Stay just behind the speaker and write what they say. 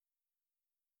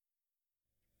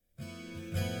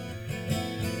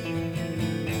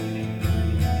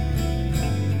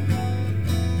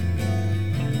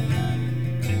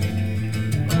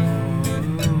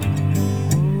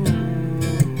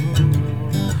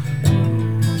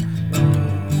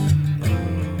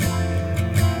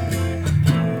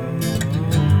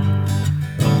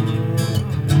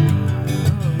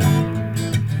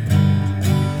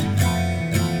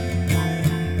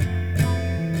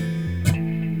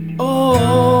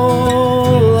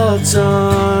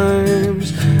hard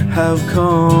times have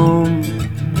come.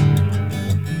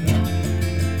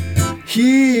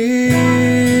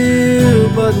 Here,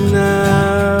 but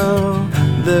now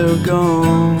they're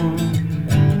gone.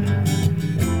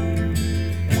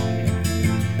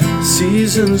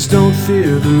 Seasons don't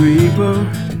fear the reaper,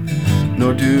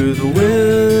 nor do the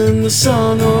wind, the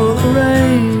sun, or the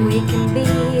rain. We can be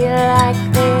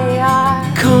like they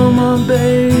are. Come on,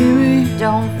 baby,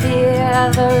 Don't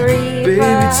fear the reaper.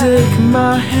 baby, take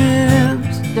my hand.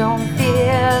 Don't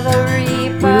fear the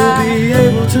reaper. We'll be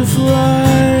able to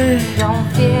fly. Don't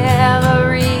fear the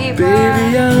reaper.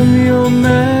 Baby, I'm your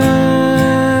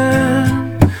man.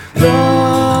 La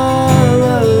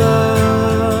la la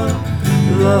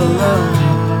la la.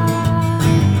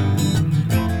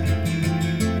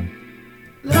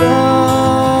 La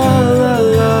la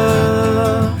la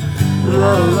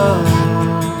la la.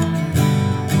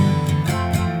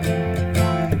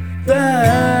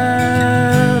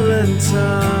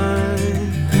 Valentine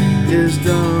is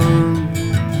done.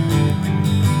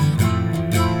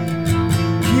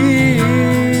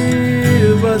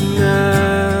 Here, but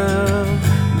now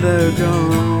they're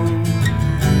gone.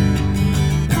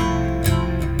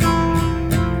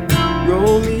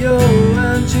 Romeo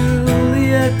and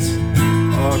Juliet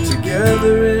are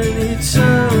together in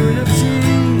eternity.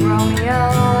 Romeo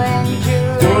and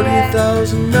Juliet.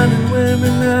 40,000 men and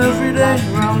women every day.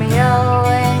 Romeo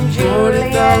and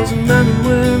Juliet. 40,000 men and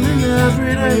women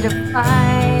every day.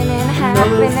 Redefining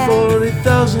Another happiness.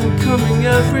 40,000 coming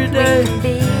every We day. can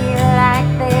be like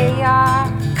they are.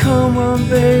 Come on,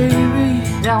 baby,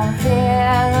 Don't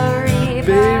fear the reaper.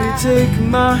 baby, take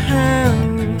my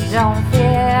hand. Don't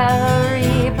fear the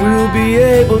reaper. We'll be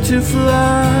able to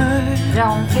fly.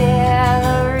 Don't fear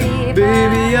the reaper.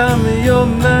 Baby, I'm your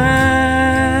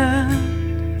man.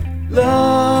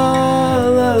 La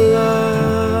la la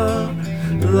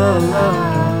la la.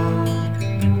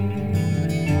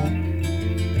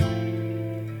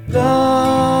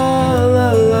 La la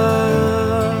la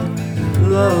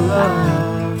la la.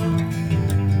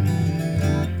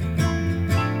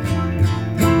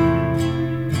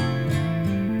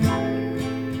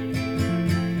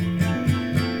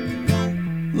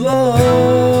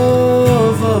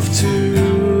 Love of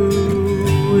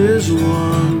two is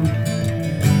one.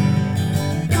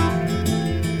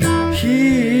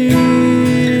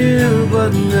 Here,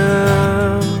 but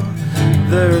now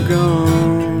they're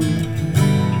gone.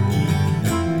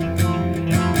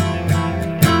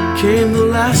 Came the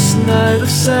last night of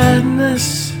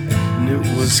sadness, and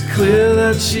it was clear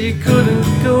that she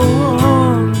couldn't go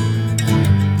on.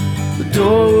 The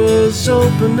door was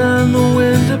open and the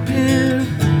wind appeared.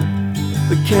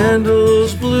 The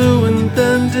candles blew and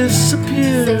then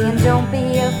disappeared. Saying don't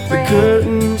be The afraid.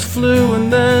 curtains flew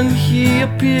and then he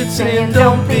appeared, saying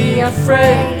don't be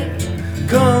afraid.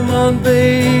 Come on,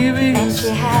 baby. And she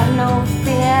had no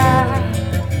fear.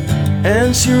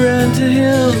 And she ran to She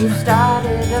him.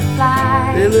 started to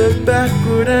fly. They looked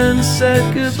backward and said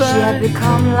She had goodbye.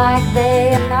 become like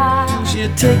they are. She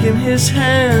had taken his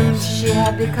hands. She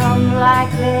had become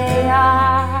like they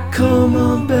are. Come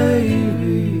on,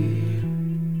 baby.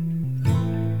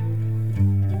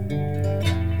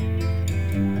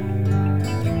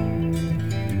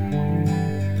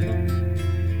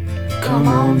 Come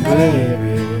on, baby.